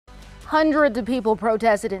Hundreds of people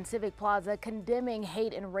protested in Civic Plaza condemning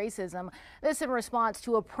hate and racism. This in response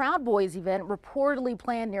to a Proud Boys event reportedly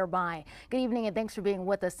planned nearby. Good evening and thanks for being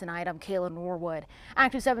with us tonight. I'm Kayla Norwood.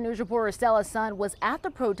 Active 7 News reporter Stella Sun was at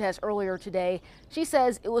the protest earlier today. She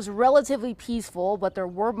says it was relatively peaceful, but there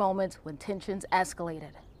were moments when tensions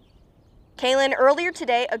escalated. Kaylin, earlier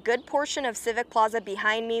today, a good portion of Civic Plaza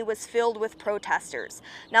behind me was filled with protesters.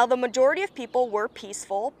 Now, the majority of people were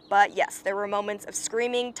peaceful, but yes, there were moments of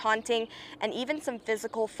screaming, taunting, and even some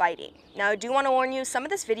physical fighting. Now, I do want to warn you, some of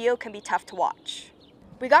this video can be tough to watch.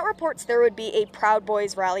 We got reports there would be a Proud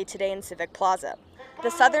Boys rally today in Civic Plaza. The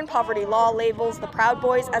Southern Poverty Law labels the Proud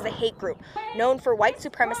Boys as a hate group, known for white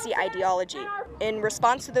supremacy ideology. In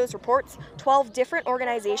response to those reports, 12 different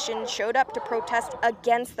organizations showed up to protest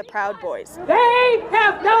against the Proud Boys. They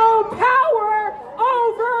have no power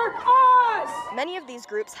over us! Many of these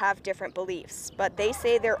groups have different beliefs, but they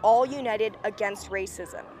say they're all united against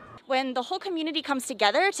racism. When the whole community comes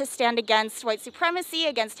together to stand against white supremacy,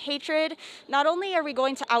 against hatred, not only are we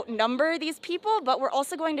going to outnumber these people, but we're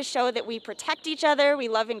also going to show that we protect each other, we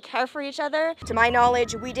love and care for each other. To my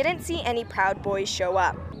knowledge, we didn't see any Proud Boys show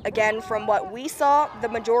up. Again, from what we saw, the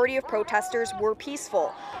majority of protesters were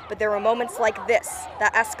peaceful, but there were moments like this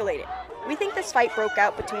that escalated. We think this fight broke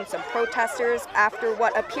out between some protesters after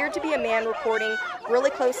what appeared to be a man recording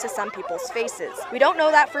really close to some people's faces. We don't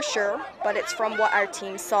know that for sure, but it's from what our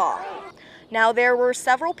team saw. Now, there were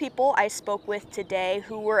several people I spoke with today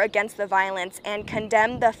who were against the violence and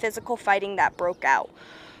condemned the physical fighting that broke out.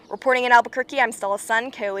 Reporting in Albuquerque, I'm Stella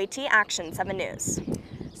Sun, KOAT Action 7 News.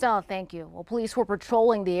 Stella, thank you. Well, police were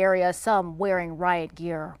patrolling the area, some wearing riot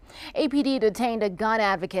gear. APD detained a gun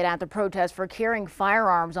advocate at the protest for carrying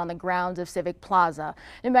firearms on the grounds of Civic Plaza.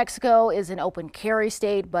 New Mexico is an open carry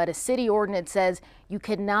state, but a city ordinance says you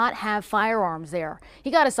cannot have firearms there. He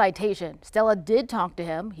got a citation. Stella did talk to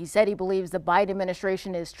him. He said he believes the Biden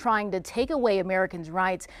administration is trying to take away Americans'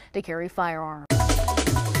 rights to carry firearms.